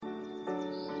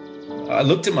I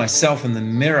looked at myself in the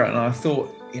mirror and I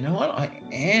thought, you know what, I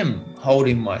am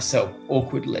holding myself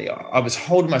awkwardly. I was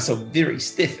holding myself very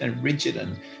stiff and rigid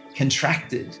and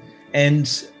contracted.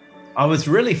 And I was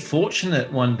really fortunate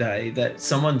one day that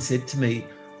someone said to me,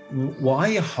 why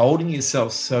are you holding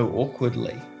yourself so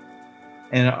awkwardly?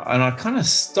 And I kind of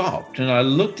stopped and I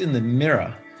looked in the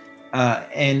mirror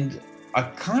and I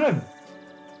kind of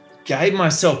gave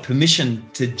myself permission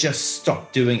to just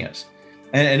stop doing it.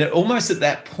 And almost at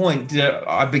that point,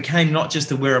 I became not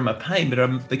just aware of my pain, but I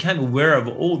became aware of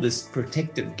all this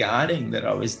protective guarding that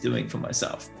I was doing for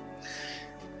myself.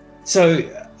 So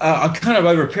I kind of,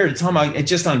 over a period of time, it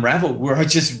just unraveled, where I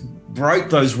just broke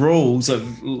those rules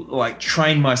of like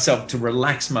train myself to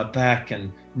relax my back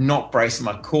and not brace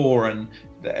my core, and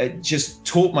just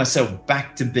taught myself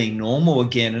back to being normal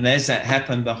again. And as that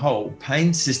happened, the whole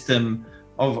pain system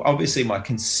of obviously my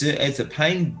concern, as the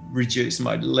pain reduced,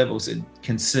 my levels of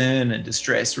concern and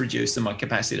distress reduced, and my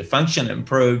capacity to function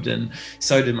improved, and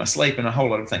so did my sleep and a whole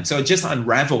lot of things. So it just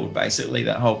unraveled basically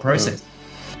that whole process.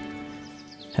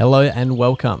 Hello and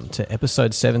welcome to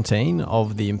episode 17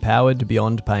 of the Empowered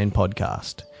Beyond Pain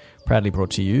podcast, proudly brought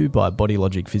to you by Body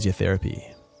Logic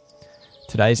Physiotherapy.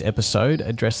 Today's episode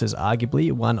addresses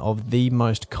arguably one of the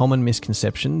most common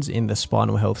misconceptions in the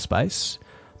spinal health space,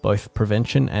 both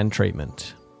prevention and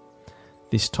treatment.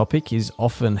 This topic is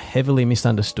often heavily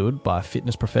misunderstood by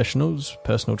fitness professionals,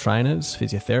 personal trainers,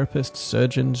 physiotherapists,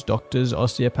 surgeons, doctors,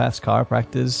 osteopaths,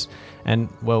 chiropractors, and,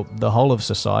 well, the whole of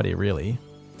society really.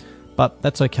 But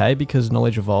that's okay because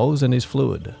knowledge evolves and is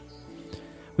fluid.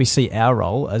 We see our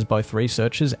role as both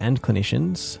researchers and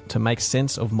clinicians to make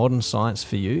sense of modern science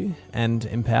for you and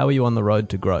empower you on the road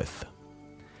to growth.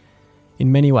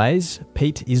 In many ways,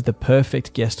 Pete is the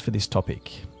perfect guest for this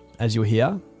topic. As you'll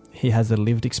hear, he has the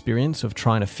lived experience of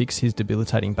trying to fix his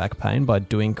debilitating back pain by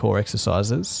doing core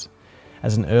exercises.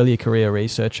 As an earlier career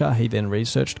researcher, he then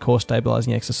researched core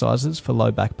stabilising exercises for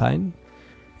low back pain.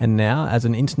 And now, as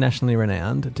an internationally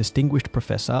renowned, distinguished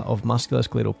professor of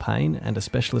musculoskeletal pain and a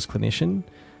specialist clinician,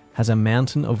 has a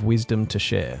mountain of wisdom to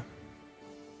share.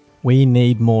 We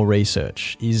need more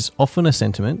research is often a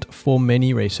sentiment for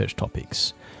many research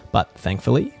topics, but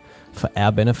thankfully, for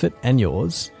our benefit and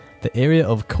yours, the area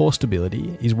of core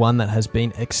stability is one that has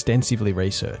been extensively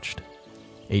researched.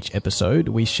 Each episode,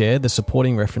 we share the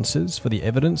supporting references for the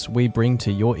evidence we bring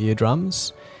to your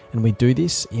eardrums, and we do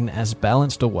this in as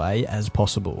balanced a way as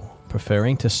possible,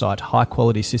 preferring to cite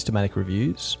high-quality systematic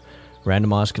reviews,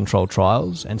 randomised controlled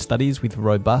trials, and studies with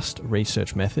robust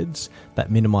research methods that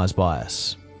minimise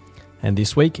bias. And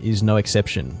this week is no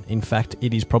exception. In fact,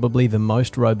 it is probably the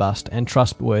most robust and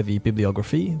trustworthy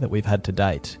bibliography that we've had to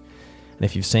date. And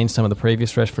if you've seen some of the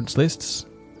previous reference lists,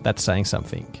 that's saying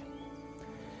something.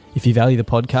 If you value the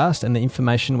podcast and the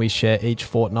information we share each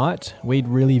fortnight, we'd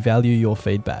really value your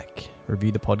feedback.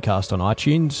 Review the podcast on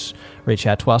iTunes, reach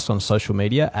out to us on social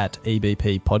media at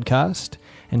EBP Podcast,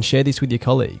 and share this with your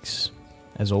colleagues.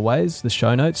 As always, the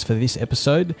show notes for this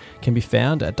episode can be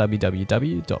found at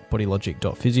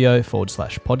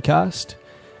www.bodylogic.physio/podcast.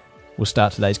 We'll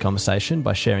start today's conversation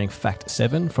by sharing Fact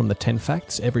 7 from the 10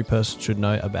 facts every person should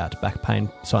know about back pain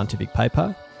scientific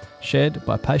paper, shared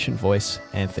by patient voice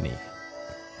Anthony.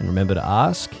 And remember to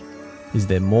ask, is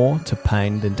there more to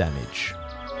pain than damage?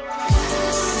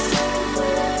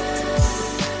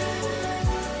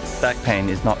 Back pain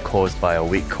is not caused by a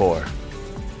weak core.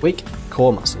 Weak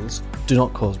core muscles do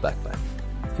not cause back pain.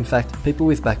 In fact, people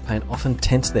with back pain often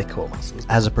tense their core muscles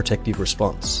as a protective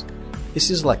response. This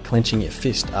is like clenching your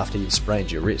fist after you've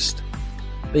sprained your wrist.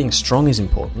 Being strong is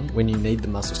important when you need the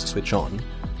muscles to switch on,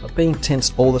 but being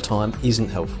tense all the time isn't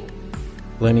helpful.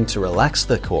 Learning to relax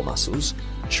the core muscles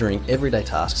during everyday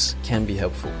tasks can be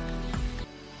helpful.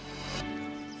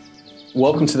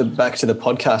 Welcome back to the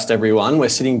podcast, everyone. We're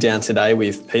sitting down today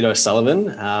with Pete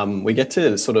O'Sullivan. We get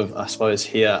to sort of, I suppose,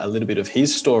 hear a little bit of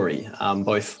his story,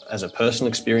 both as a personal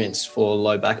experience for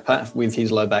low back pain, with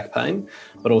his low back pain,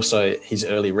 but also his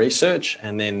early research,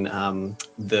 and then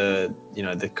the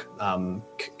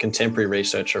contemporary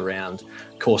research around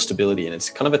core stability. And it's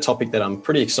kind of a topic that I'm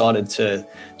pretty excited to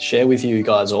share with you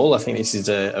guys all. I think this is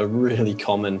a really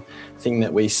common thing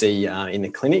that we see in the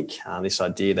clinic. This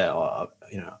idea that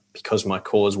because my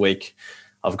core is weak,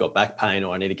 I've got back pain,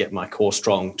 or I need to get my core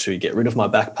strong to get rid of my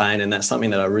back pain. And that's something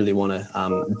that I really want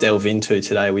to delve into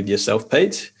today with yourself,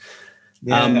 Pete.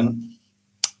 Yeah.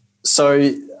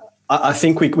 So I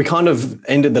think we kind of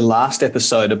ended the last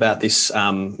episode about this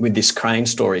with this crane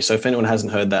story. So if anyone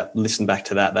hasn't heard that, listen back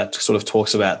to that. That sort of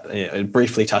talks about, it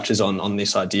briefly touches on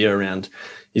this idea around,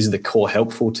 is the core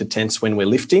helpful to tense when we're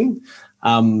lifting?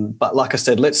 But like I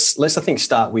said, let's I think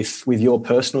start with your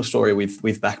personal story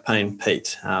with back pain,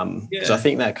 Pete, because I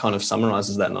think that kind of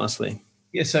summarises that nicely.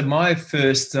 Yeah. So my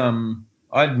first,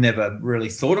 I'd never really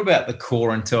thought about the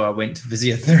core until I went to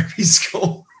physiotherapy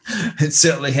school. It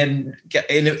certainly hadn't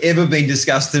ever been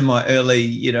discussed in my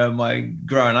early, my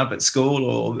growing up at school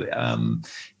or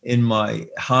in my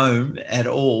home at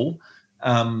all.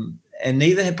 And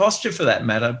neither had posture for that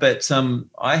matter. But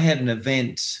I had an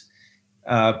event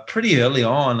pretty early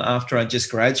on after I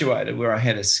just graduated where I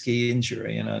had a ski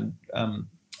injury, and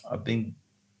I've been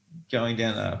going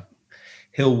down a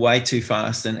hill way too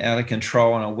fast and out of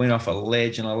control, and I went off a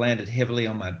ledge and I landed heavily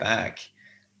on my back.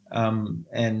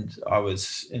 And I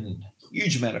was in a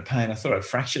huge amount of pain. I thought I'd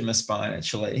fractured my spine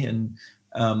actually, and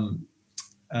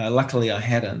luckily I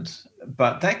hadn't.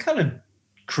 But that kind of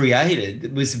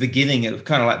it was the beginning of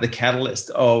kind of like the catalyst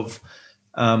of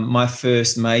my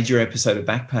first major episode of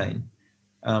back pain.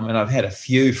 And I've had a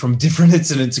few from different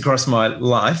incidents across my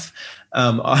life.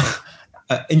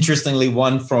 Interestingly,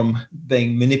 one from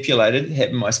being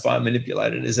having my spine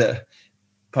manipulated as a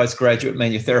postgraduate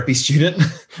manual therapy student,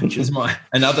 which was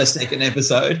another second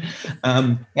episode.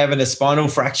 Having a spinal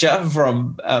fracture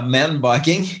from mountain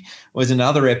biking was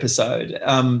another episode.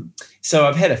 So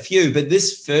I've had a few, but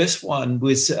this first one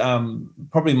was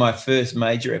probably my first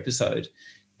major episode.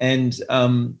 And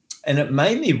it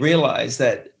made me realize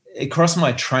that across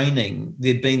my training,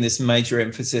 there'd been this major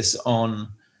emphasis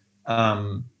on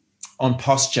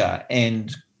posture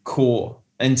and core.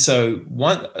 And so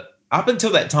up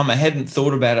until that time, I hadn't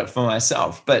thought about it for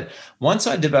myself. But once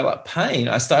I developed pain,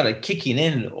 I started kicking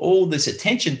in all this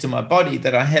attention to my body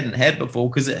that I hadn't had before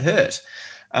because it hurt.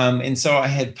 And so I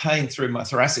had pain through my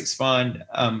thoracic spine,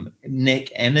 neck,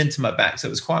 and into my back. So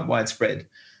it was quite widespread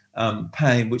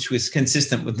pain, which was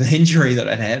consistent with the injury that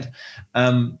I'd had.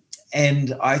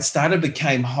 And I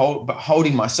became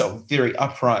holding myself very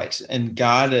upright and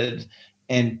guarded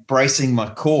and bracing my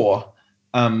core.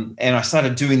 And I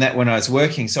started doing that when I was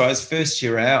working. So I was first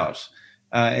year out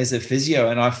as a physio,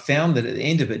 and I found that at the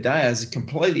end of the day, I was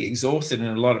completely exhausted and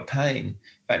in a lot of pain. In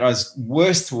fact, I was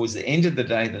worse towards the end of the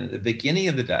day than at the beginning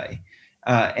of the day.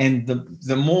 And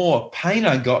the more pain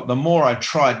I got, the more I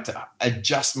tried to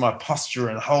adjust my posture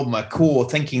and hold my core,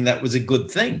 thinking that was a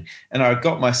good thing. And I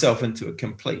got myself into a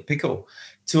complete pickle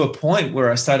to a point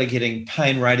where I started getting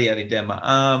pain radiating down my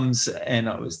arms, and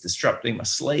I was disrupting my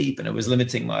sleep, and it was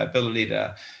limiting my ability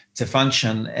to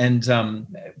function, and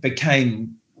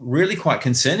became really quite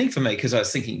concerning for me because I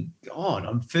was thinking, God,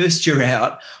 I'm first year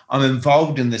out. I'm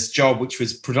involved in this job, which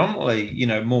was predominantly,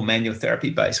 more manual therapy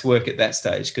based work at that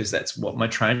stage, because that's what my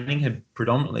training had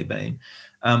predominantly been,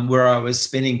 where I was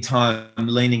spending time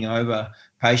leaning over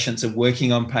patients and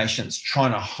working on patients,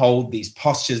 trying to hold these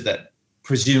postures that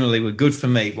presumably were good for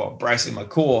me while bracing my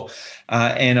core.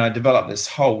 And I developed this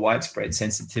whole widespread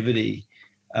sensitivity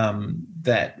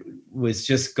that was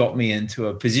just got me into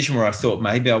a position where I thought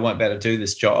maybe I won't be able to do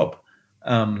this job.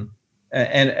 And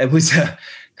it was a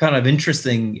kind of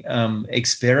interesting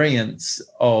experience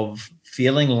of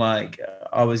feeling like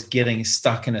I was getting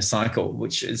stuck in a cycle,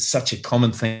 which is such a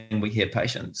common thing we hear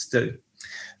patients do.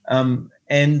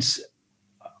 And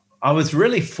I was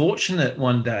really fortunate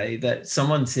one day that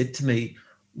someone said to me,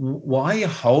 "Why are you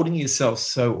holding yourself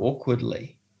so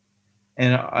awkwardly?"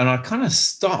 And I kind of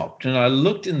stopped and I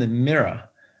looked in the mirror.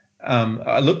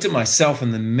 I looked at myself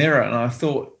in the mirror and I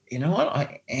thought, you know what?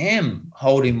 I am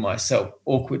holding myself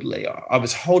awkwardly. I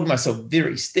was holding myself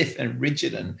very stiff and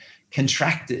rigid and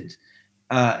contracted.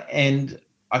 And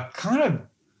I kind of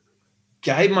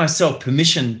gave myself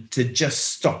permission to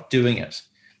just stop doing it.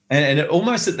 And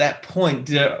almost at that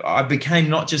point, I became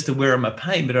not just aware of my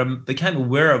pain, but I became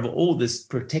aware of all this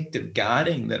protective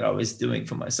guarding that I was doing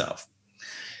for myself.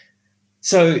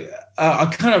 So I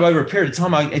kind of, over a period of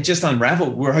time, it just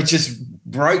unraveled, where I just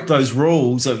broke those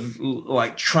rules of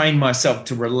like train myself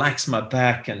to relax my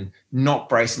back and not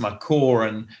brace my core,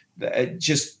 and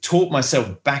just taught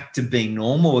myself back to being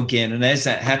normal again. And as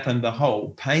that happened, the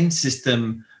whole pain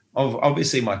system of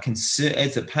obviously my concern,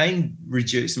 as the pain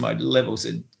reduced, my levels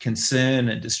of concern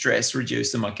and distress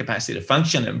reduced, and my capacity to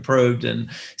function improved, and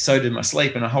so did my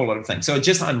sleep and a whole lot of things. So it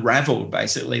just unraveled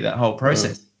basically that whole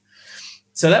process. Mm.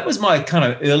 So that was my kind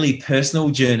of early personal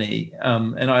journey,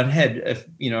 and I'd had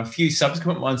a few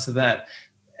subsequent ones to that.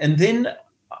 And then,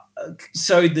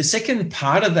 so the second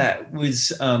part of that was,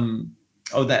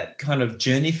 that kind of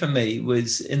journey for me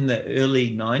was in the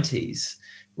early 90s,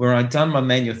 where I'd done my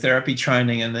manual therapy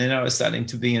training, and then I was starting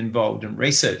to be involved in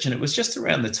research. And it was just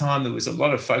around the time there was a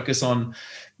lot of focus on,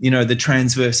 the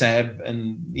transverse ab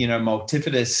and,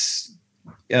 multifidus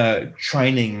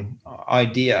training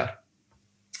idea.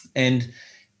 And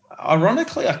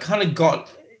ironically, I kind of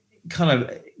got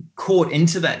caught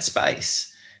into that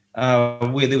space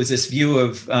where there was this view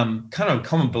of kind of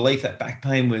common belief that back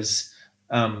pain was,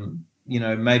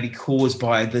 maybe caused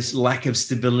by this lack of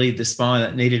stability of the spine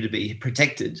that needed to be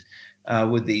protected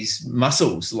with these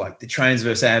muscles like the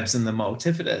transverse abs and the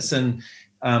multifidus.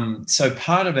 And so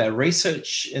part of our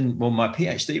research, my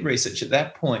PhD research at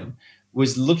that point,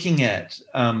 was looking at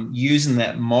using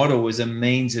that model as a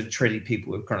means of treating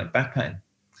people with chronic back pain.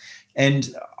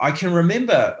 And I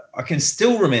can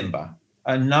still remember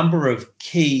a number of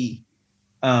key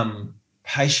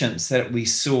patients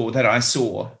that I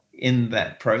saw in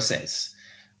that process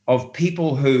of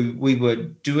people who we were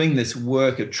doing this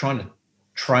work of trying to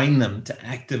train them to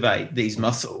activate these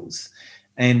muscles.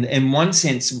 And in one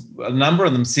sense, a number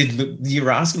of them said, look,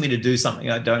 you're asking me to do something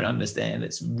I don't understand.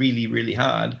 It's really, really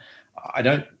hard.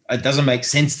 It doesn't make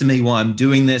sense to me why I'm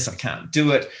doing this. I can't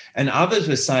do it. And others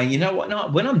were saying, you know what, no,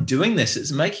 when I'm doing this,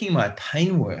 it's making my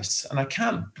pain worse and I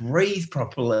can't breathe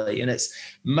properly. And it's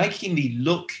making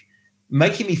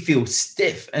me feel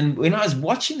stiff. And when I was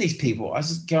watching these people, I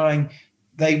was going,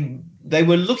 they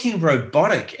were looking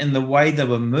robotic in the way they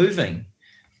were moving.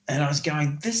 And I was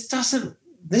going, this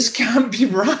can't be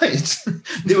right.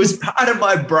 There was part of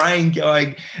my brain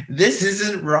going, this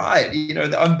isn't right.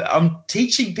 I'm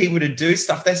teaching people to do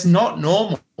stuff that's not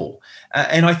normal.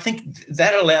 And I think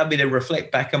that allowed me to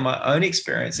reflect back on my own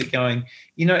experience of going,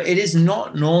 it is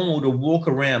not normal to walk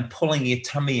around pulling your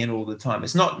tummy in all the time.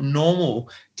 It's not normal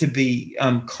to be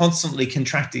constantly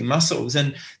contracting muscles.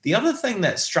 And the other thing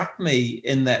that struck me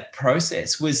in that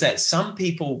process was that some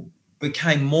people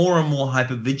became more and more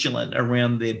hypervigilant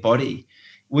around their body,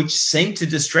 which seemed to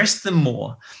distress them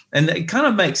more. And it kind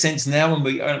of makes sense now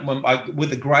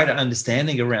with a greater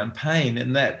understanding around pain,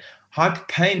 and that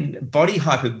body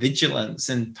hypervigilance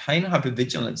and pain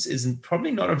hypervigilance is probably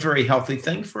not a very healthy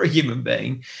thing for a human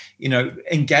being.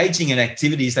 Engaging in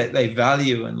activities that they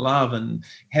value and love and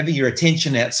having your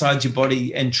attention outside your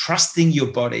body and trusting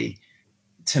your body,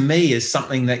 to me, is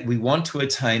something that we want to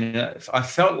attain. And I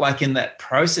felt like in that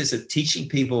process of teaching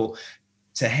people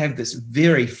to have this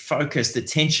very focused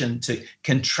attention to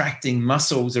contracting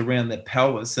muscles around their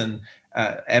pelvis and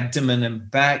abdomen and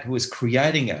back was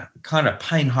creating a kind of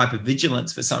pain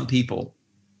hypervigilance for some people.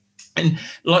 And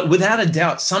without a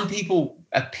doubt, some people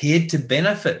appeared to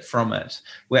benefit from it,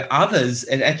 where others,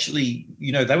 it actually,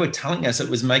 they were telling us it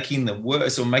was making them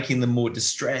worse or making them more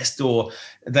distressed, or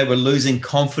they were losing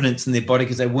confidence in their body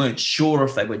because they weren't sure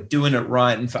if they were doing it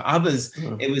right. And for others,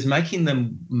 it was making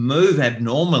them move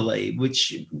abnormally,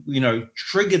 which,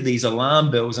 triggered these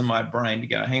alarm bells in my brain to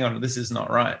go, hang on, this is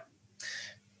not right.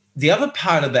 The other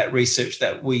part of that research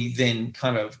that we then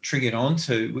kind of triggered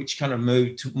onto, which kind of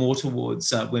moved more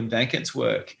towards Wim Dankert's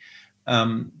work,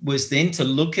 was then to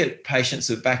look at patients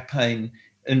with back pain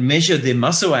and measure their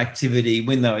muscle activity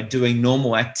when they were doing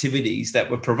normal activities that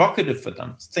were provocative for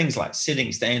them, things like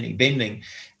sitting, standing, bending.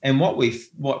 And what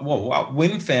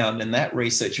Wim found in that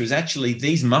research was actually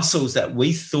these muscles that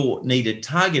we thought needed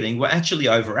targeting were actually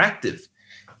overactive.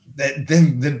 That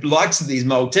the likes of these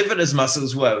multifidus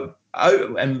muscles were,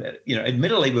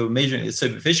 admittedly we were measuring the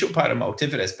superficial part of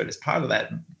multifidus, but as part of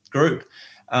that group,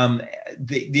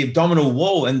 the abdominal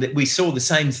wall, and we saw the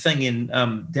same thing in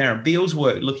Darren Beale's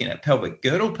work looking at pelvic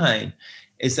girdle pain,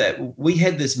 is that we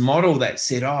had this model that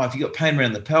said, if you've got pain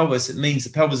around the pelvis, it means the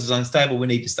pelvis is unstable, we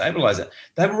need to stabilize it.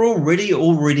 They were already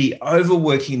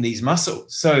overworking these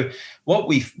muscles. So what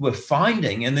we were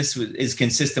finding, and this is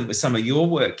consistent with some of your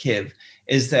work, Kev,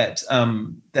 is that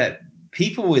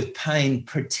people with pain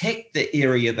protect the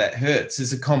area that hurts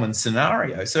is a common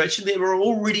scenario. So actually they were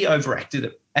already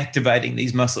activating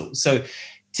these muscles. So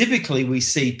typically we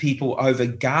see people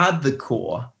overguard the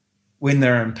core when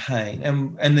they're in pain.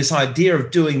 And this idea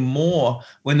of doing more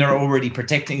when they're already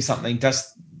protecting something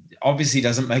obviously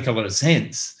doesn't make a lot of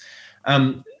sense.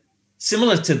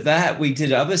 Similar to that, we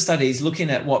did other studies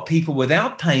looking at what people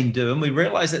without pain do, and we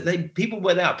realized that people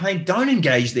without pain don't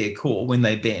engage their core when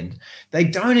they bend. They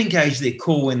don't engage their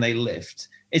core when they lift.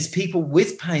 It's people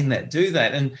with pain that do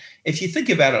that. And if you think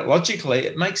about it logically,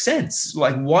 it makes sense.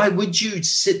 Like, why would you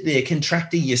sit there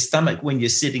contracting your stomach when you're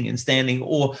sitting and standing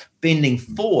or bending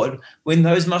forward when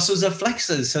those muscles are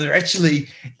flexors? So they're actually,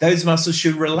 those muscles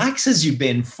should relax as you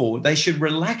bend forward. They should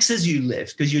relax as you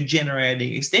lift because you're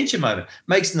generating extension moment.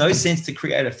 Makes no sense to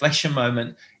create a flexion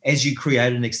moment as you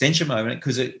create an extension moment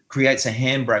because it creates a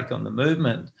handbrake on the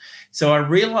movement. So I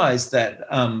realized that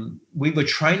we were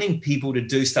training people to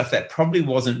do stuff that probably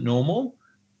wasn't normal.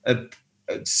 It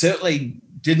certainly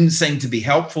didn't seem to be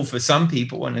helpful for some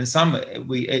people. And in some,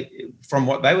 from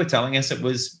what they were telling us, it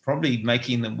was probably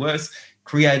making them worse.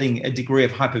 creating a degree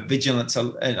of hypervigilance.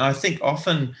 And I think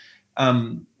often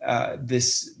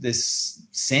this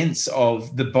sense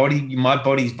of my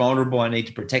body's vulnerable, I need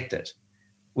to protect it,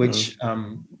 which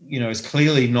is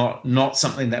clearly not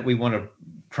something that we want to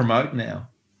promote now.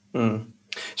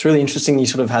 It's really interesting you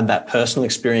sort of had that personal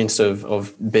experience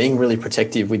of being really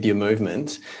protective with your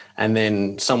movement, and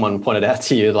then someone pointed out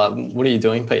to you, like, what are you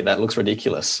doing, Pete? That looks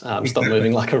ridiculous. Stop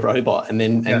moving like a robot. And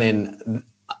then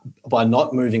by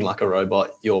not moving like a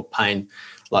robot, your pain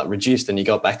like reduced, and you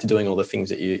got back to doing all the things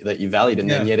that you valued. And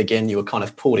then yet again, you were kind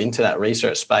of pulled into that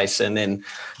research space. And then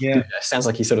it sounds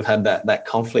like you sort of had that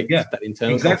conflict, that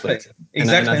internal conflict.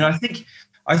 Exactly. And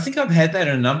I think I've had that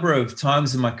a number of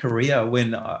times in my career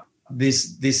when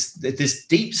this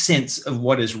deep sense of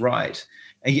what is right,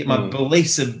 and yet my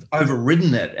beliefs have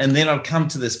overridden it. And then I've come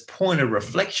to this point of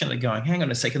reflection of going, hang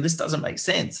on a second, this doesn't make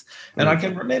sense. And I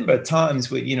can remember times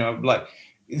where, like,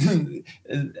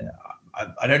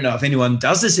 I don't know if anyone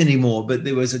does this anymore, but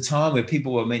there was a time where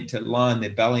people were meant to lie on their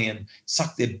belly and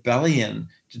suck their belly in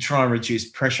to try and reduce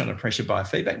pressure on a pressure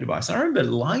biofeedback device. And I remember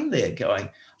lying there going,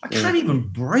 I can't even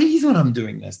breathe when I'm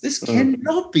doing this. This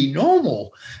cannot be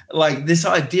normal. Like, this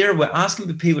idea of we're asking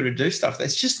the people to do stuff,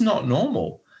 that's just not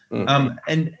normal.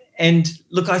 And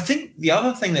look, I think the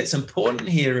other thing that's important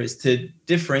here is to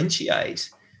differentiate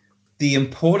the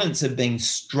importance of being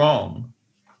strong.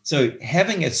 So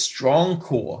having a strong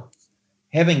core,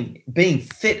 being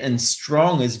fit and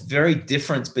strong is very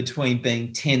different between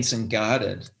being tense and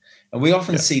guarded. And we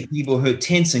often see people who are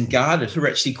tense and guarded who are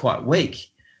actually quite weak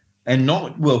and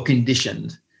not well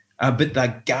conditioned, but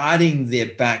they're guarding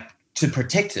their back to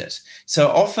protect it. So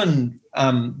often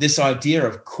this idea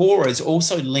of core is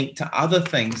also linked to other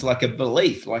things, like a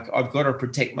belief, like I've got to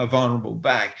protect my vulnerable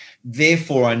back,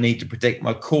 therefore I need to protect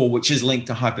my core, which is linked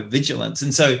to hypervigilance.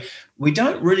 And so we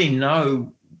don't really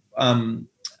know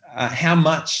how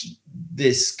much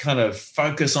this kind of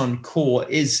focus on core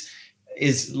is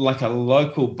like a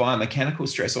local biomechanical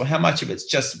stress, or how much of it's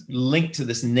just linked to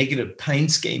this negative pain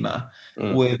schema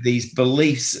where these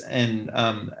beliefs and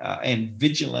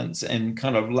vigilance and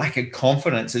kind of lack of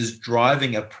confidence is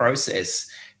driving a process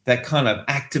that kind of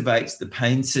activates the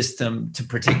pain system to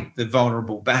protect the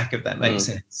vulnerable back, if that makes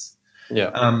sense.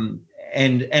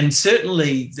 And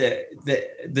certainly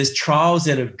there's trials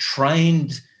that have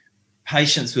trained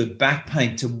patients with back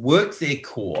pain to work their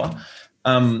core.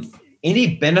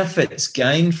 Any benefits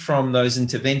gained from those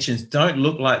interventions don't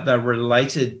look like they're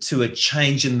related to a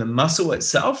change in the muscle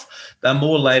itself. They're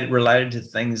more related to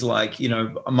things like,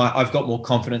 I've got more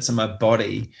confidence in my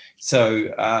body,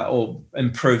 or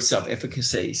improved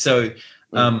self-efficacy. So,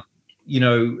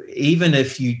 even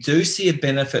if you do see a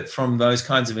benefit from those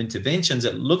kinds of interventions,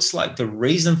 it looks like the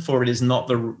reason for it is not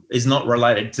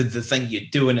related to the thing you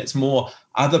do, and it's more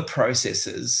other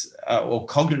processes or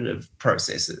cognitive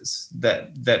processes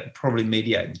that probably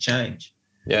mediate the change.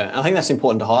 Yeah, I think that's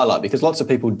important to highlight, because lots of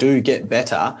people do get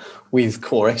better with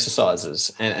core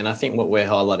exercises. And I think what we're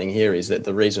highlighting here is that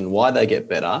the reason why they get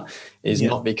better is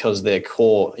not because their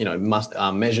core,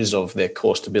 measures of their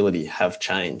core stability have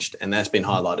changed. And that's been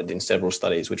highlighted in several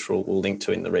studies, which we'll link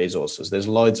to in the resources. There's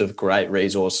loads of great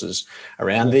resources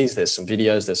around these. There's some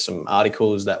videos, there's some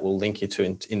articles that we'll link you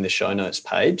to in the show notes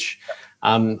page.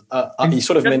 You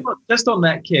sort of just on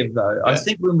that, Kev, though, I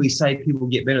think when we say people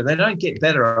get better, they don't get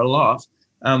better a lot.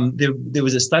 There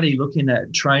was a study looking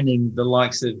at training the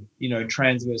likes of,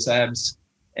 transverse abs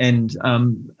and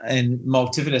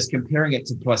multifidus, comparing it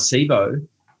to placebo.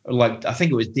 Like, I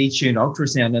think it was detuned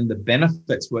ultrasound, and the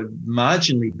benefits were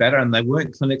marginally better, and they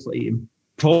weren't clinically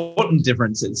important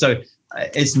differences. So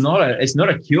it's not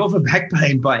a cure for back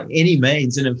pain by any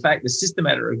means. And in fact, the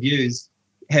systematic reviews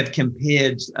have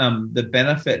compared the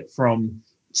benefit from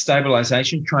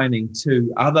stabilization training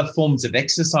to other forms of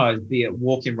exercise, be it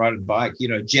walking, riding, bike,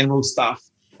 general stuff,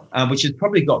 which has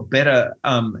probably got better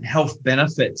health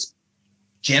benefits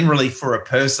generally for a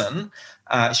person,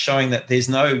 showing that there's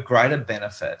no greater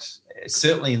benefit,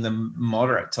 certainly in the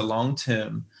moderate to long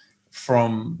term,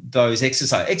 from those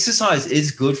exercise. Exercise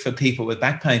is good for people with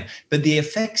back pain, but the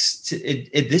effects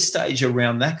at this stage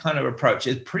around that kind of approach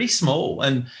is pretty small.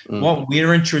 And what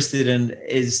we're interested in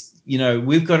is,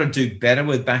 we've got to do better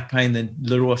with back pain than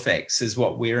little effects is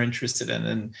what we're interested in.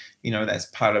 And, that's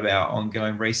part of our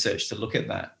ongoing research to look at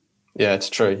that. Yeah, it's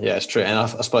true. Yeah, it's true. And I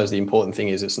suppose the important thing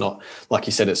is it's not, like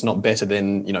you said, it's not better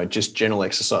than, just general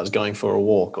exercise, going for a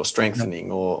walk or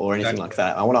strengthening or anything like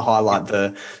that. I want to highlight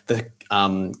the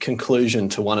conclusion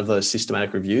to one of those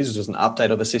systematic reviews. It was an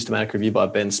update of a systematic review by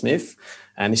Ben Smith.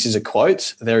 And this is a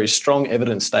quote: "There is strong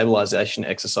evidence stabilization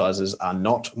exercises are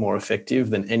not more effective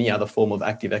than any other form of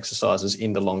active exercises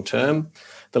in the long term.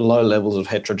 The low levels of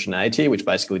heterogeneity," which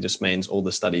basically just means all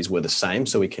the studies were the same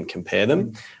so we can compare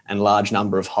them, "and large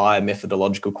number of high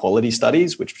methodological quality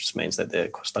studies," which just means that they're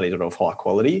studies that are of high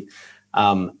quality,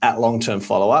 "at long-term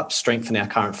follow-up strengthen our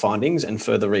current findings, and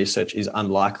further research is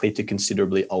unlikely to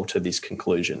considerably alter this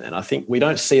conclusion." And I think we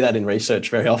don't see that in research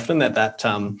very often, that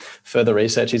further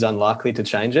research is unlikely to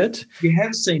change it. You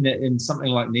have seen it in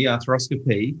something like knee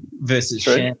arthroscopy versus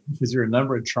sham, because there are a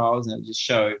number of trials and it just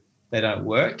show they don't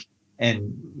work.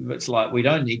 And it's like, we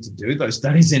don't need to do those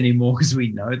studies anymore because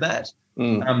we know that.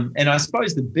 And I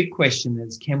suppose the big question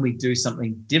is, can we do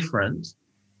something different?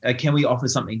 Can we offer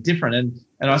something different?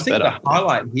 And I think the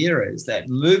highlight here is that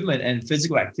movement and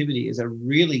physical activity is a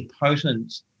really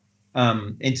potent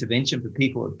intervention for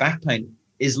people with back pain,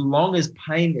 as long as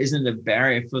pain isn't a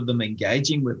barrier for them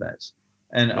engaging with it.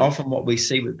 And often what we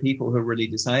see with people who are really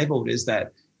disabled is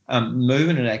that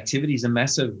movement and activity is a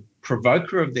massive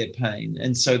provoker of their pain.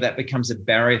 And so that becomes a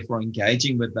barrier for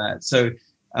engaging with that. So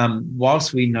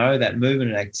whilst we know that movement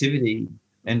and activity,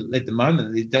 and at the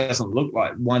moment it doesn't look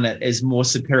like one is more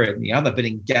superior than the other, but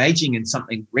engaging in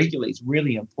something regularly is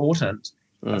really important.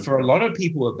 For a lot of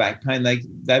people with back pain,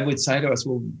 they would say to us,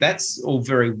 well, that's all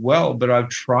very well, but I've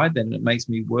tried that and it makes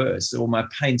me worse, or my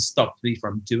pain stopped me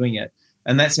from doing it.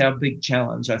 And that's our big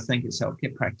challenge, I think, as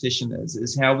healthcare practitioners,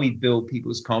 is how we build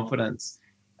people's confidence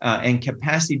and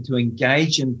capacity to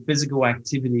engage in physical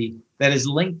activity that is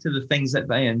linked to the things that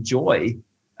they enjoy,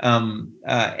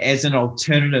 as an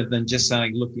alternative than just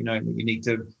saying, look, you need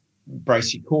to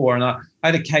brace your core. And I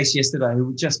had a case yesterday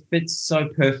who just fits so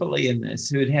perfectly in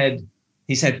this,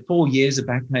 he's had 4 years of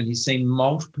back pain. He's seen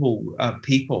multiple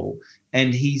people,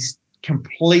 and he's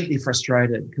completely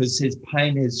frustrated because his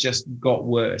pain has just got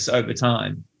worse over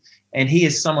time. And he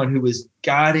is someone who was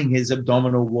guarding his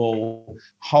abdominal wall,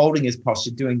 holding his posture,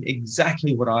 doing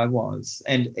exactly what I was.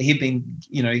 And he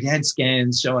had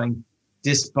scans showing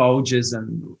disc bulges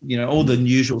and, all the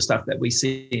usual stuff that we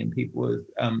see in people with,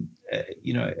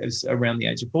 around the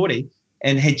age of 40,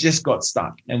 and had just got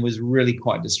stuck and was really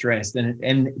quite distressed.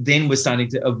 And then was starting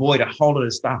to avoid a whole lot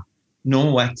of stuff,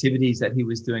 normal activities that he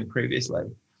was doing previously.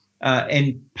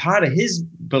 And part of his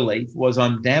belief was,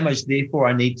 I'm damaged, therefore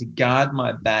I need to guard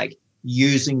my back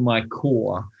using my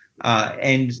core.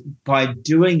 And by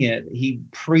doing it, he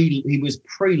was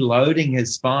preloading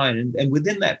his spine. And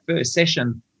within that first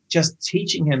session, just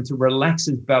teaching him to relax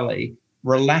his belly,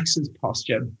 relax his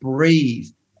posture, breathe,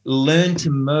 learn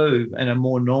to move in a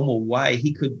more normal way,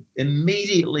 he could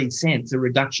immediately sense a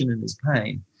reduction in his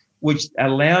pain, which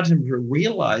allowed him to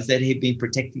realize that he'd been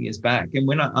protecting his back. And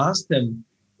when I asked him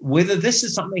whether this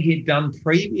is something he'd done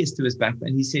previous to his back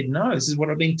pain, he said, no, this is what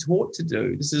I've been taught to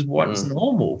do. This is what's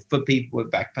normal for people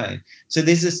with back pain. So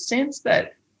there's a sense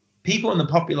that people in the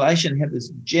population have this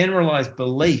generalized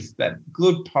belief that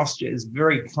good posture is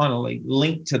very finally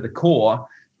linked to the core,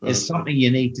 is something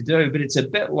you need to do. But it's a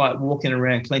bit like walking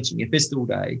around clenching your fist all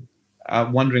day,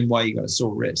 wondering why you got a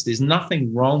sore wrist. There's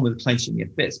nothing wrong with clenching your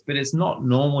fist, but it's not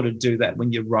normal to do that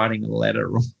when you're writing a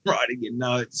letter or writing your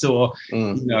notes or,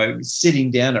 sitting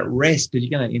down at rest, because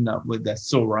you're going to end up with a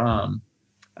sore arm.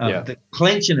 The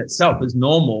clench in itself is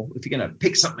normal if you're going to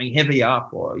pick something heavy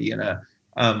up or you're going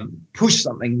to push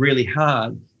something really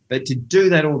hard. But to do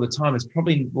that all the time is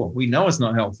probably, we know it's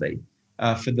not healthy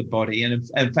for the body. And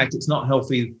in fact, it's not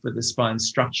healthy for the spine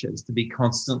structures to be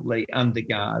constantly under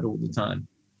guard all the time.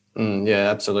 Yeah,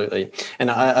 absolutely.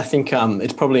 And I think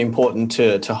it's probably important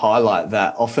to highlight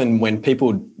that often when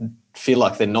people feel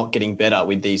like they're not getting better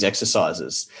with these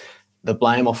exercises, the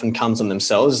blame often comes on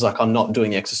themselves. It's like, I'm not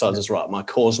doing the exercises right. My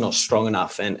core's not strong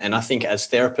enough. And I think as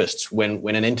therapists,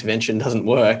 when an intervention doesn't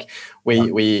work,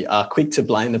 we are quick to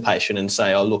blame the patient and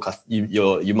say, oh, look,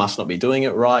 you must not be doing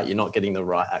it right. You're not getting the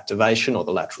right activation or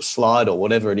the lateral slide or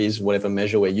whatever it is, whatever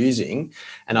measure we're using.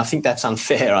 And I think that's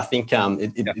unfair. I think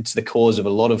it's the cause of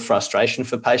a lot of frustration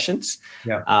for patients.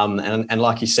 Yeah. And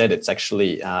like you said, it's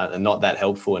actually not that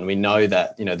helpful. And we know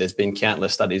that, there's been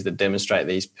countless studies that demonstrate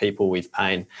these people with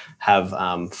pain have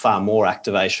far more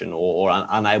activation or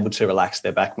unable to relax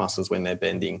their back muscles when they're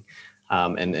bending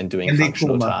and doing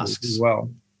functional tasks as well.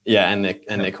 Yeah, and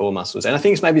their core muscles. And I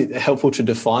think it's maybe helpful to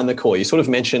define the core. You sort of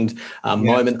mentioned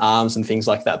moment arms and things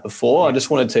like that before. I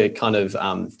just wanted to kind of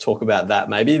talk about that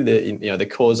maybe. The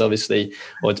core is obviously,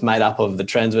 it's made up of the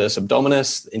transverse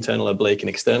abdominis, internal oblique and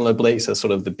external oblique, so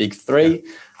sort of the big three.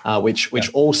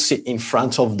 which all sit in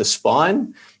front of the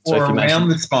spine. So or around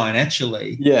the spine,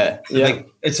 actually. Yeah, yeah.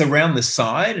 It's around the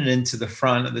side and into the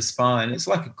front of the spine. It's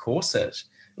like a corset.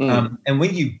 And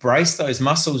when you brace those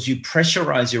muscles, you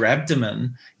pressurize your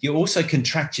abdomen. You also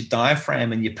contract your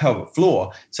diaphragm and your pelvic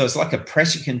floor. So it's like a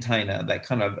pressure container that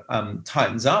kind of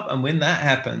tightens up. And when that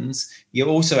happens, you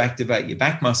also activate your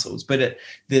back muscles. But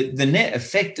the net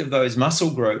effect of those muscle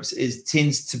groups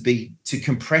tends to be to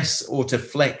compress or to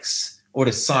flex or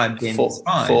to side bend the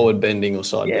spine. Forward bending or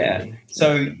side bending.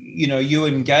 So, you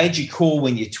engage your core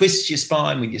when you twist your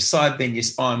spine, when you side bend your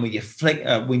spine, when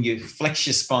you flex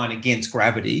your spine against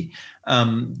gravity.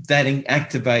 That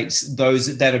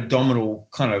activates that abdominal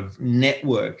kind of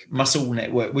muscle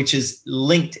network, which is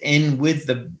linked in with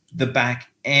the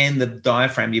back and the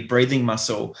diaphragm, your breathing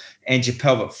muscle, and your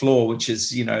pelvic floor, which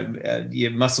is,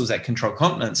 your muscles that control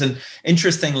continence. And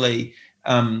interestingly,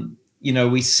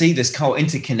 we see this whole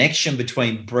interconnection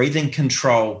between breathing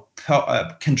control,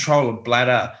 control of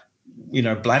bladder,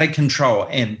 bladder control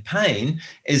and pain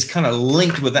is kind of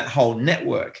linked with that whole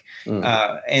network.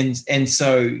 And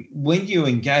so when you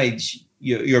engage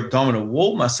your abdominal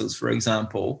wall muscles, for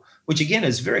example, which again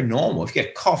is very normal, if you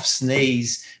get cough,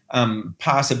 sneeze,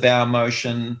 pass a bowel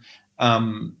motion,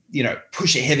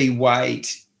 push a heavy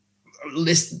weight,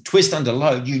 twist under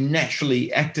load, you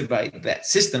naturally activate that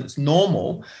system. It's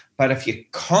normal. But if you're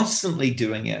constantly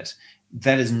doing it,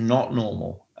 that is not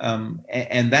normal.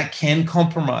 And that can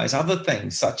compromise other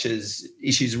things, such as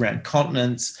issues around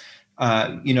continence.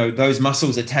 Those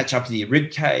muscles attach up to your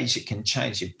rib cage. It can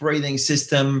change your breathing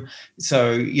system.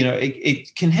 So,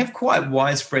 it can have quite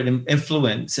widespread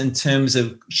influence in terms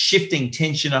of shifting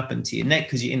tension up into your neck,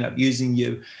 because you end up using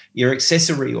your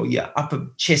accessory or your upper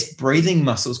chest breathing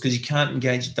muscles because you can't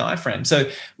engage your diaphragm. So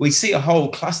we see a whole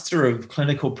cluster of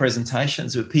clinical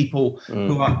presentations with people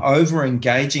who are over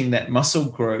engaging that muscle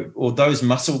group or those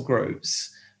muscle groups.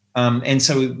 And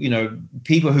so,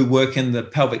 people who work in the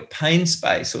pelvic pain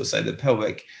space, or say the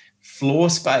pelvic floor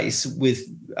space with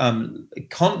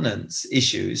continence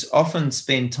issues, often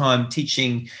spend time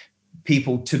teaching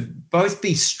people to both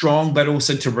be strong, but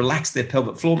also to relax their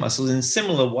pelvic floor muscles. In a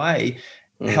similar way,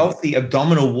 healthy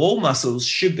abdominal wall muscles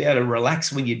should be able to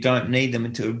relax when you don't need them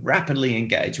and to rapidly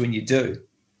engage when you do.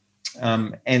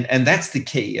 And that's the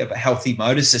key of a healthy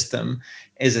motor system,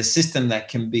 is a system that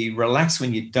can be relaxed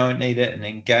when you don't need it and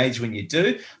engage when you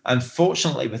do.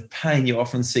 Unfortunately, with pain, you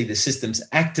often see the system's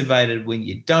activated when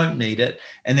you don't need it,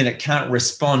 and then it can't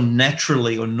respond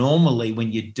naturally or normally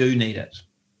when you do need it.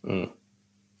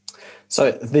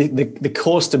 So the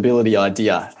core stability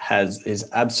idea is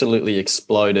absolutely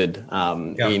exploded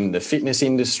in the fitness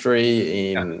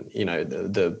industry, in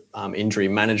the injury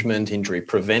management, injury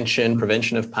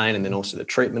prevention of pain, and then also the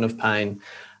treatment of pain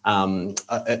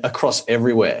across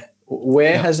everywhere.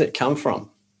 Where has it come from?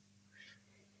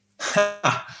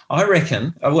 I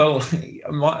reckon. Well,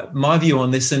 my view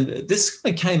on this, and this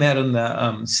kind of came out in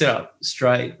the sit up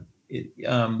straight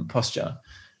posture.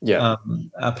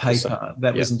 A paper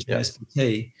that was in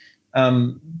JSPT.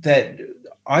 That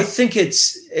I think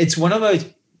it's one of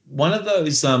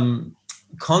those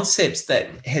concepts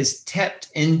that has tapped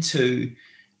into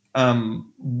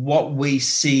what we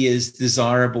see as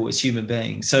desirable as human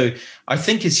beings. So I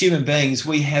think as human beings,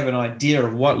 we have an idea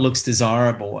of what looks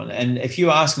desirable. And if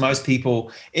you ask most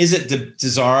people, is it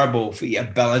desirable for your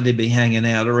belly to be hanging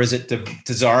out, or is it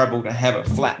desirable to have a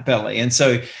flat belly? And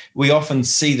so we often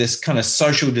see this kind of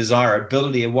social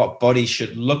desirability of what body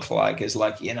should look like is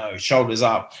like, shoulders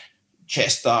up,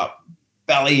 chest up,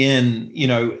 belly in,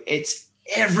 it's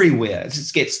everywhere. It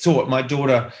just gets taught. My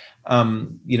daughter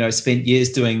spent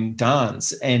years doing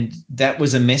dance, and that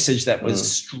was a message that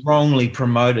was strongly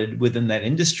promoted within that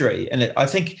industry. And I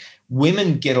think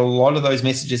women get a lot of those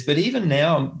messages, but even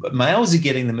now males are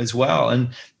getting them as well. And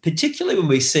particularly when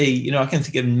we see, I can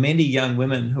think of many young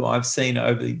women who I've seen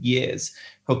over the years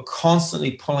who are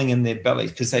constantly pulling in their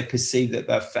bellies because they perceive that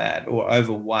they're fat or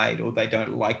overweight, or they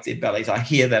don't like their bellies. I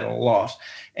hear that a lot.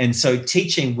 And so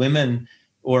teaching women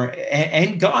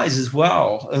and guys as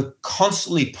well are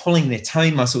constantly pulling their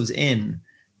tummy muscles in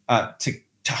to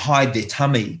hide their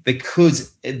tummy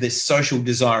because of this social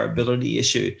desirability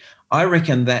issue. I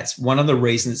reckon that's one of the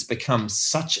reasons it's become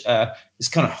it's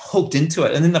kind of hooked into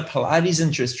it. And then the Pilates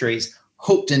industry is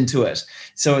hooked into it.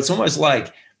 So it's almost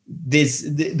like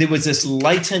there was this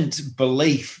latent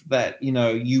belief that,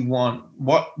 you want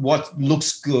what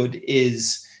looks good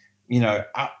is,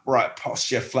 upright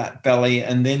posture, flat belly,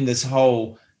 and then this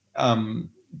whole kind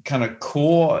of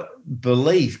core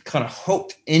belief kind of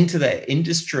hooked into that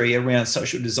industry around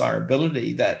social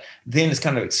desirability that then has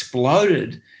kind of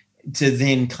exploded to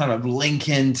then kind of link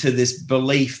into this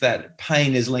belief that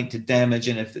pain is linked to damage,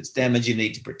 and if it's damage, you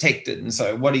need to protect it. And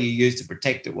so what do you use to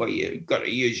protect it? Well, you've got to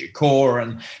use your core.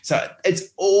 And so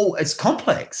it's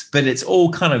complex, but it's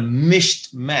all kind of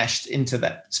mashed into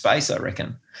that space, I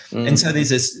reckon. And so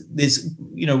there's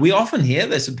we often hear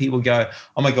this and people go,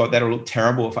 oh my God, that'll look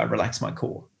terrible if I relax my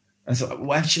core. And so,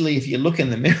 well, actually, if you look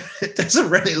in the mirror, it doesn't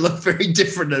really look very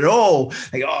different at all.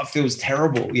 Like, oh, it feels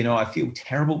terrible. I feel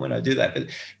terrible when I do that. But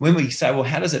when we say, well,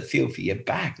 how does it feel for your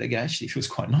back? They go, actually, it feels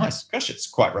quite nice. Gosh, it's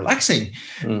quite relaxing.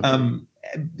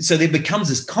 So there becomes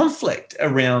this conflict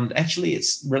around, actually,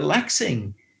 it's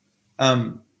relaxing.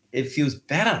 It feels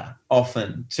better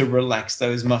often to relax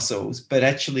those muscles, but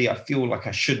actually I feel like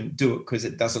I shouldn't do it because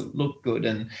it doesn't look good.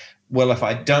 And well, if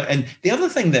I don't, and the other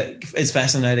thing that is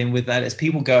fascinating with that is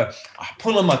people go, I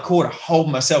pull on my core to hold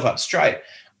myself up straight,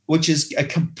 which is a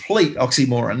complete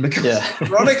oxymoron because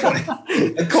ironically,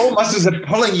 the core muscles are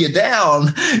pulling you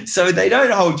down, so they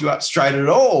don't hold you up straight at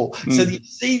all. So you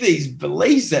see these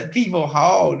beliefs that people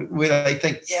hold where they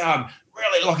think, I'm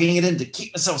really locking it in to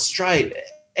keep myself straight.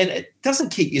 And it doesn't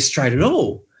keep you straight at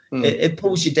all. It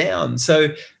pulls you down.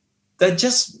 So they're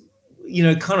just,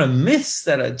 kind of myths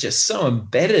that are just so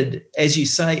embedded, as you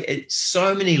say, at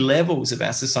so many levels of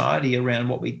our society around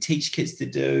what we teach kids to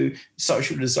do,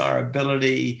 social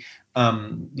desirability,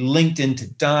 linked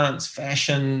into dance,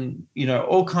 fashion,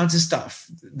 all kinds of stuff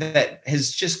that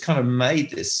has just kind of made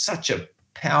this such a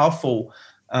powerful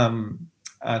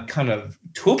kind of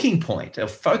talking point, a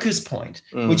focus point,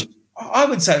 which I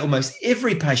would say almost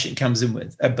every patient comes in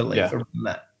with a belief around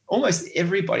that. Almost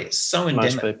everybody. It's so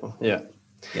endemic. Most people, yeah.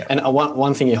 And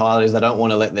one thing you highlight is they don't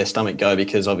want to let their stomach go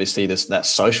because obviously there's that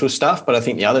social stuff. But I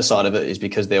think the other side of it is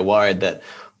because they're worried that,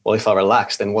 well, if I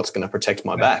relax, then what's going to protect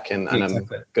my back and I'm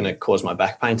going to cause my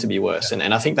back pain to be worse.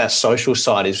 And I think that social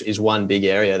side is one big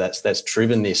area that's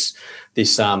driven this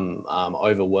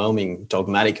overwhelming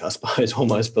dogmatic, I suppose,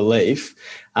 almost belief.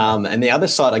 And the other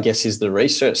side, I guess, is the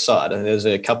research side. And there's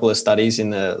a couple of studies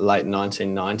in the late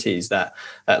 1990s that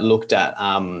looked at,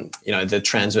 the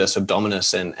transverse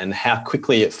abdominis and how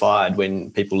quickly it fired when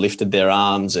people lifted their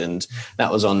arms. And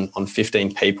that was on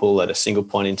 15 people at a single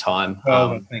point in time.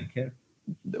 I think,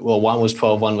 Well, one was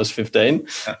 12, one was 15.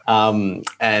 And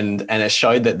it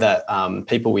showed that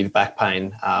people with back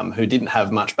pain who didn't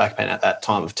have much back pain at that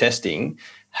time of testing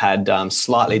had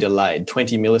slightly delayed,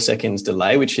 20 milliseconds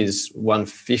delay, which is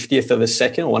 1/50th of a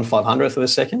second or 1/500th of a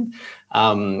second,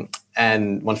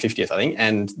 and 1/50th, I think.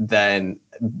 And then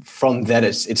from that,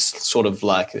 it's sort of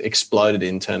like exploded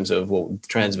in terms of, well,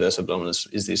 transverse abdominis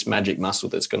is this magic muscle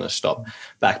that's going to stop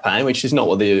back pain, which is not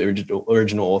what the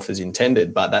original authors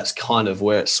intended, but that's kind of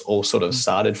where it's all sort of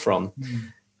started from.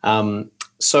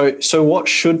 So what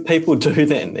should people do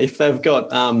then if they've got,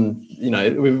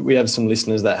 we have some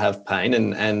listeners that have pain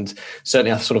and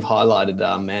certainly I've sort of highlighted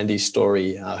Mandy's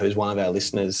story, who's one of our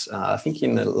listeners, I think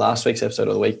in the last week's episode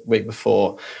or the week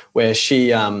before, where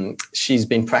she's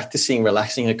been practicing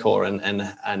relaxing her core and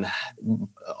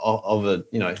of a,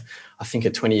 I think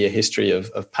a 20-year history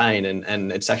of pain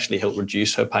and it's actually helped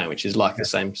reduce her pain, which is like the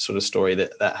same sort of story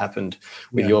that happened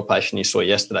with your patient you saw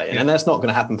yesterday. And that's not going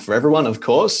to happen for everyone, of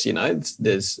course.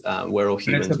 There's we're all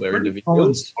humans, we're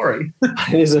individuals. Story.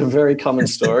 It is a very common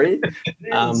story.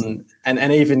 And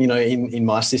even, in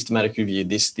my systematic review,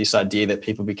 this idea that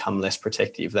people become less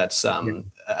protective, that's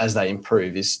as they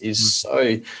improve is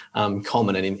so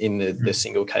common. And in the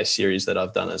single case series that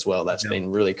I've done as well, that's been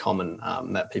really common,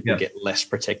 that people get less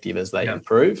protective as they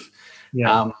improve.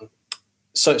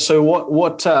 So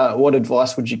what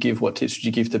advice would you give? What tips would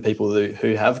you give to people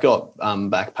who have got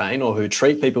back pain or who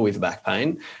treat people with back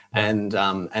pain, and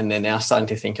they're now starting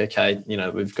to think, okay,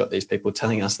 we've got these people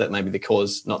telling us that maybe the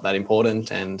core's not that important,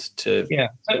 and to try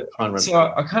and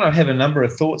So I kind of have a number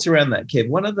of thoughts around that, Kev.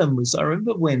 One of them was, I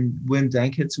remember when Wim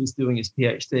Dankitz was doing his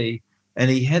PhD, and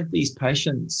he had these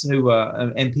patients who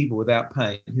were and people without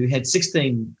pain who had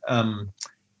 16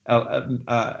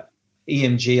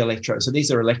 EMG electrodes. So these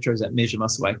are electrodes that measure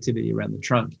muscle activity around the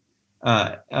trunk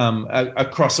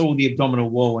across all the abdominal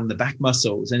wall and the back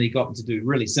muscles. And he got them to do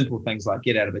really simple things like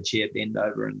get out of a chair, bend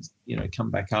over and, come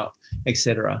back up,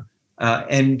 etc.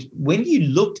 And when you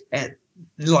looked at,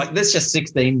 like, that's just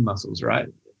 16 muscles, right?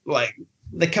 Like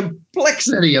the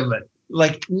complexity of it,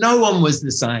 like no one was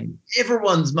the same.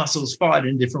 Everyone's muscles fired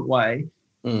in a different way.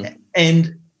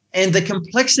 And the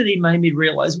complexity made me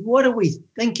realize, what are we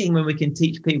thinking when we can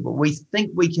teach people? We think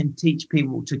we can teach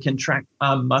people to contract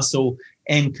arm muscle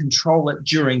and control it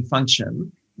during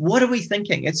function. What are we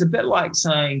thinking? It's a bit like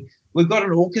saying we've got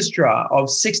an orchestra of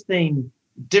 16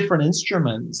 different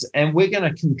instruments and we're going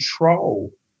to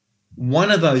control one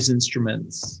of those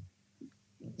instruments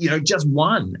just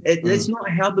one. It's not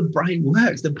how the brain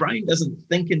works. The brain doesn't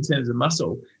think in terms of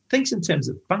muscle, it thinks in terms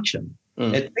of function.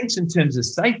 It thinks in terms of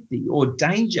safety or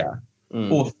danger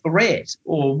or threat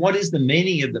or what is the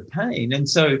meaning of the pain. And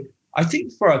so I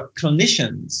think for our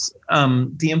clinicians,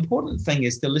 the important thing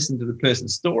is to listen to the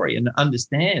person's story and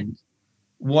understand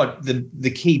what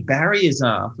the key barriers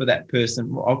are for that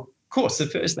person. Of course, the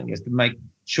first thing is to make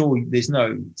sure there's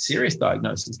no serious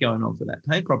diagnosis going on for that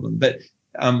pain problem. But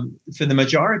for the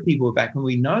majority of people with back pain,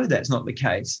 we know that's not the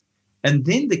case. And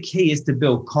then the key is to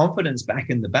build confidence back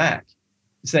in the back.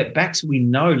 So that backs, we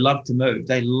know, love to move.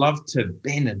 They love to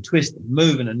bend and twist and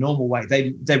move in a normal way.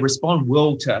 They respond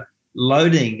well to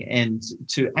loading and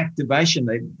to activation.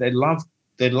 They love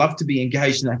to be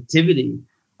engaged in activity.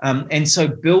 And so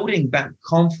building back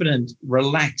confident,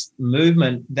 relaxed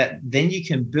movement that then you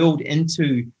can build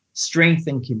into strength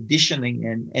and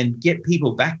conditioning and get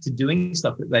people back to doing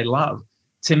stuff that they love.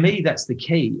 To me, that's the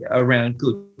key around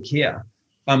good care.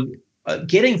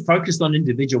 Getting focused on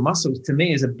individual muscles, to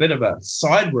me, is a bit of a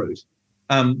side route,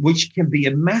 which can be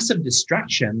a massive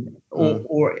distraction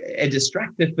or a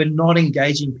distractor for not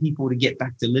engaging people to get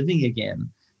back to living again.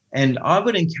 And I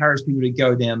would encourage people to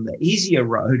go down the easier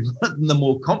road rather than the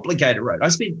more complicated road. I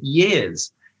spent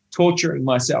years torturing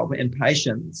myself and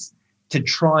patients to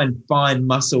try and find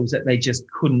muscles that they just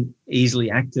couldn't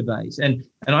easily activate. And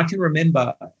I can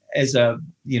remember as a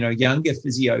younger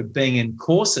physio being in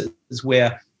courses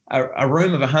where a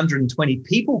room of 120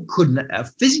 people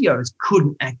physios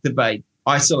couldn't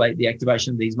isolate the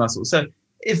activation of these muscles. So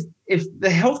if the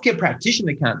healthcare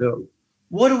practitioner can't do it,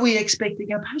 what are we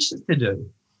expecting our patients to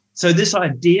do? So this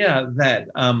idea that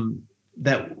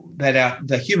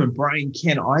the human brain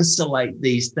can isolate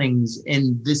these things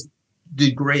in this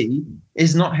degree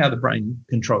is not how the brain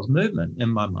controls movement in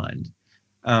my mind.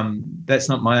 That's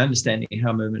not my understanding of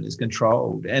how movement is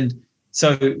controlled. And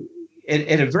so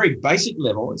at a very basic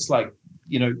level, it's like,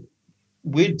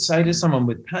 we'd say to someone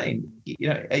with pain,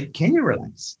 can you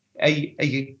relax? Are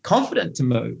you confident to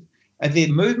move? Are there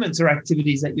movements or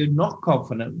activities that you're not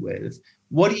confident with?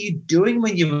 What are you doing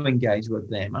when you engage with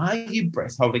them? Are you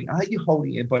breath holding? Are you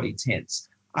holding your body tense?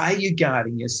 Are you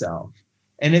guarding yourself?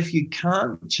 And if you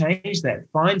can't change that,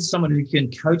 find someone who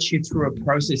can coach you through a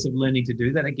process of learning to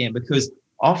do that again, because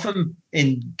often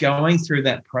in going through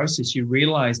that process, you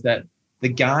realize that the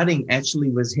guarding actually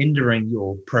was hindering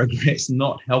your progress,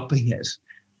 not helping it.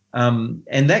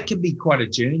 And that can be quite a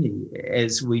journey,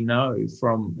 as we know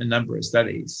from a number of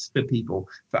studies for people.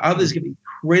 For others, it can be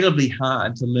incredibly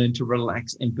hard to learn to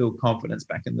relax and build confidence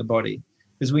back in the body,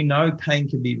 because we know pain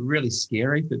can be really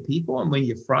scary for people. And when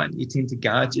you're frightened, you tend to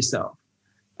guard yourself.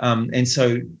 And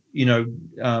so,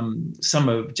 some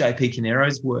of JP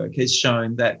Canero's work has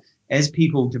shown that as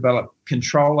people develop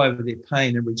control over their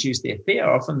pain and reduce their fear,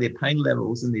 often their pain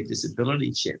levels and their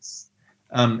disability shifts.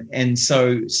 And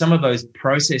so some of those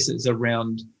processes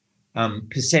around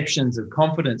perceptions of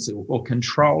confidence or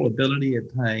controllability of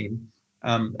pain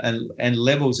and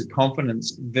levels of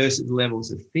confidence versus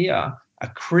levels of fear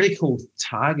are critical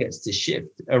targets to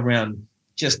shift around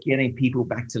just getting people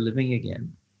back to living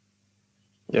again.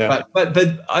 Yeah. But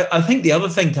I think the other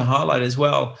thing to highlight as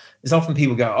well is often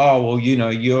people go, oh, well,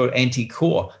 you're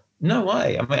anti-core. No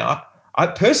way. I mean, I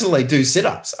personally do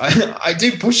sit-ups. I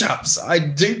do push-ups. I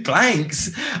do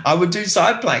planks. I would do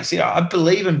side planks. I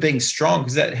believe in being strong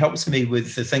because that helps me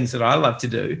with the things that I love to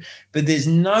do. But there's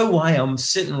no way I'm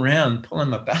sitting around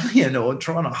pulling my belly in or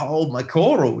trying to hold my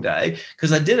core all day,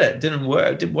 because I did it. It didn't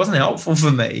work. It wasn't helpful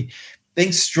for me.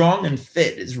 Being strong and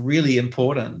fit is really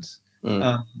important.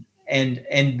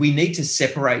 And we need to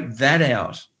separate that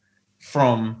out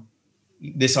from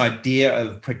this idea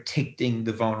of protecting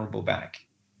the vulnerable back.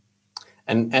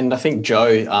 And I think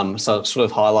Joe sort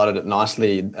of highlighted it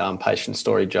nicely, patient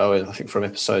story, Joe, I think from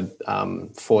episode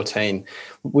 14.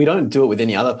 We don't do it with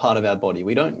any other part of our body.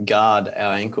 We don't guard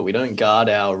our ankle. We don't guard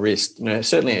our wrist.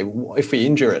 Certainly if we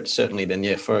injure it, certainly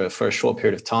then, for a short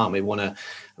period of time, we want to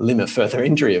limit further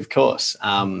injury, of course.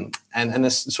 And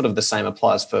this sort of the same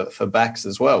applies for backs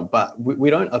as well. But we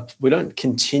don't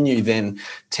continue then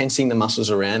tensing the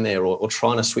muscles around there or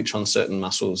trying to switch on certain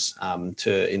muscles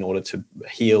in order to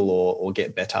heal or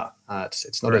get better.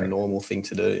 It's not a normal thing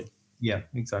to do. Yeah,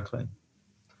 exactly.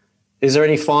 Is there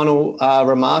any final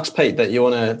remarks, Pete, that you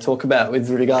want to talk about with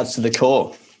regards to the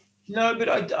core? No,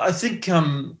 but I think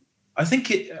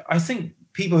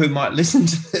people who might listen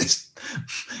to this,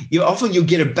 you'll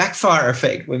get a backfire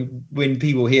effect when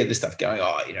people hear this stuff going,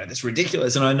 oh, that's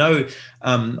ridiculous. And I know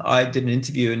I did an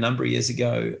interview a number of years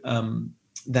ago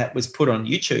that was put on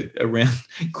YouTube around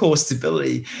core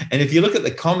stability. And if you look at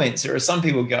the comments, there are some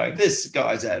people going, this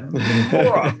guy's a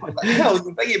moron. What the hell is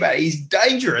he thinking about? He's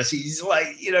dangerous. He's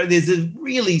like, there's a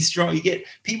really strong, you get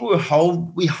people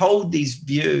who we hold these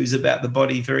views about the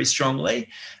body very strongly.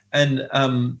 And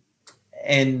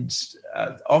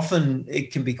often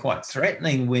it can be quite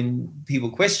threatening when people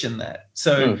question that.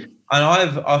 So, and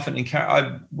I've often encouraged,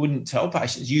 I wouldn't tell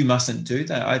patients, you mustn't do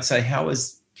that. I'd say,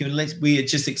 we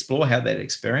just explore how that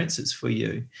experience is for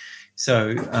you.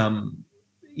 So,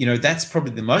 that's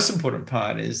probably the most important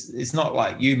part is it's not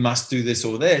like you must do this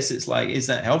or this. It's like, is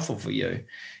that helpful for you?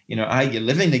 Are you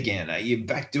living again? Are you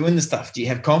back doing the stuff? Do you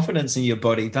have confidence in your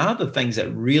body? They are the things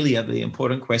that really are the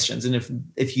important questions. And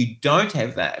if you don't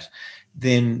have that,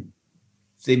 then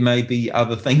there may be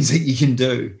other things that you can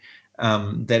do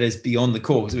that is beyond the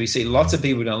core. So we see lots of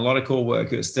people doing a lot of core work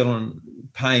who are still in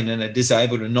pain and are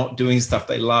disabled and not doing stuff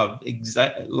they love,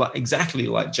 exactly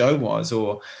like Joe was,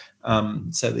 or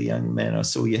so the young man I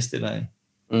saw yesterday.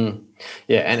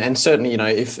 Yeah, and certainly,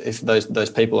 if those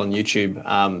people on YouTube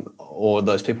or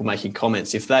those people making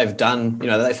comments, if they've done,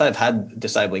 if they've had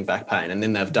disabling back pain and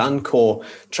then they've done core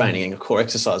training and core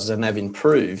exercises and they've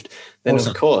improved, then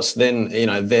awesome. Of course, then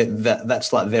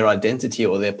that's like their identity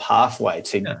or their pathway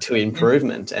to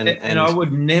improvement. And I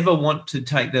would never want to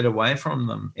take that away from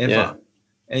them ever.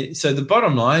 Yeah. So the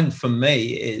bottom line for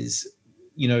me is,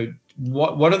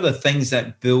 what are the things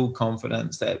that build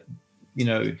confidence, that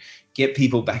get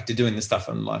people back to doing the stuff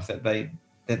in life that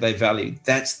they value.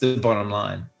 That's the bottom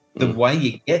line. The way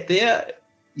you get there,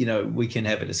 we can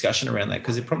have a discussion around that,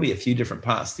 because there are probably a few different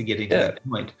paths to getting to that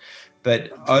point.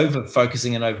 But over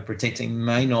focusing and over protecting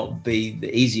may not be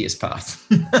the easiest path.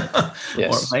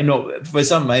 Yes. Or it may not, for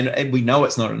some, we know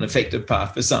it's not an effective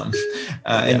path for some.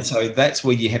 And so that's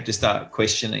where you have to start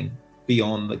questioning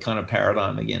beyond the kind of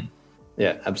paradigm again.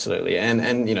 Yeah, absolutely.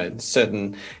 And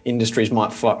certain industries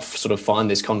might sort of find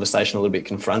this conversation a little bit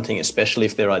confronting, especially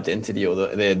if their identity or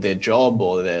their job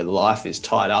or their life is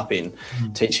tied up in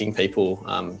teaching people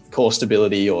core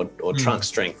stability or trunk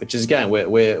strength, which is, again,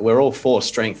 we're all for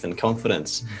strength and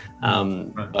confidence.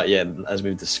 Right. But yeah, as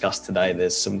we've discussed today,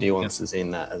 there's some nuances in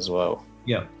that as well.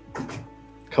 Yeah.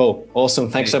 Cool.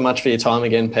 Awesome. Thanks so much for your time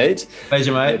again, Pete.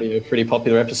 Pleasure, mate. It'll be a pretty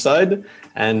popular episode.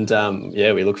 And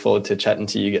we look forward to chatting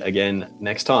to you again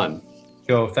next time.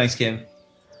 Sure. Thanks, Kim.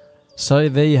 So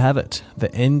there you have it,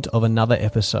 the end of another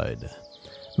episode.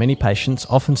 Many patients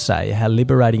often say how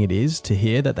liberating it is to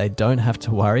hear that they don't have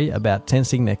to worry about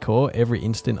tensing their core every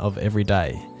instant of every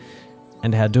day,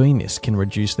 and how doing this can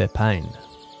reduce their pain.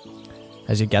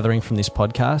 As you're gathering from this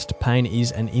podcast, pain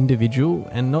is an individual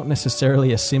and not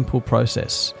necessarily a simple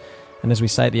process. And as we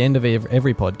say at the end of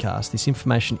every podcast, this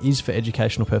information is for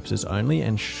educational purposes only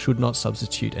and should not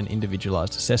substitute an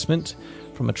individualised assessment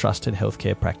from a trusted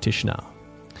healthcare practitioner.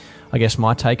 I guess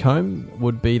my take home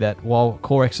would be that while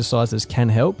core exercises can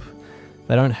help,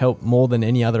 they don't help more than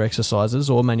any other exercises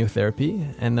or manual therapy,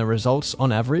 and the results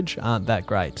on average aren't that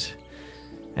great.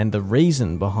 And the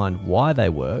reason behind why they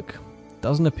work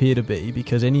doesn't appear to be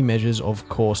because any measures of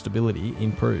core stability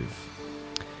improve.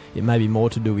 It may be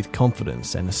more to do with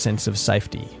confidence and a sense of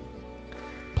safety.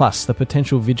 Plus, the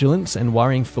potential vigilance and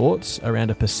worrying thoughts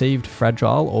around a perceived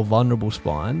fragile or vulnerable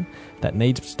spine that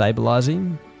needs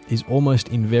stabilising is almost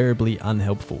invariably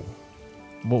unhelpful.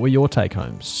 What were your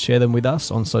take-homes? Share them with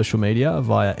us on social media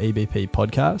via EBP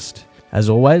Podcast. As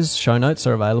always, show notes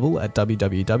are available at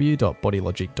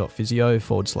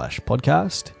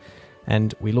www.bodylogic.physio/podcast.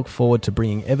 And we look forward to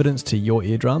bringing evidence to your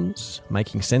eardrums,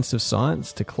 making sense of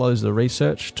science to close the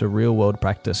research to real-world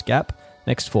practice gap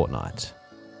next fortnight.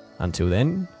 Until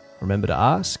then, remember to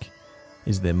ask,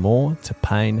 is there more to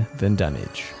pain than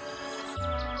damage?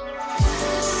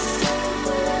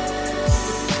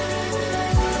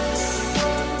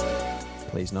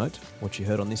 Please note, what you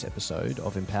heard on this episode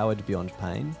of Empowered Beyond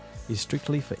Pain is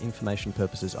strictly for information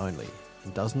purposes only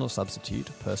and does not substitute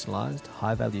personalised,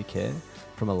 high-value care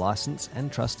from a licensed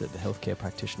and trusted healthcare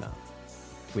practitioner.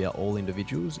 We are all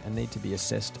individuals and need to be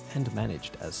assessed and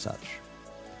managed as such.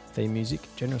 Theme music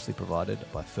generously provided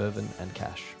by Fervin and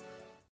Cash.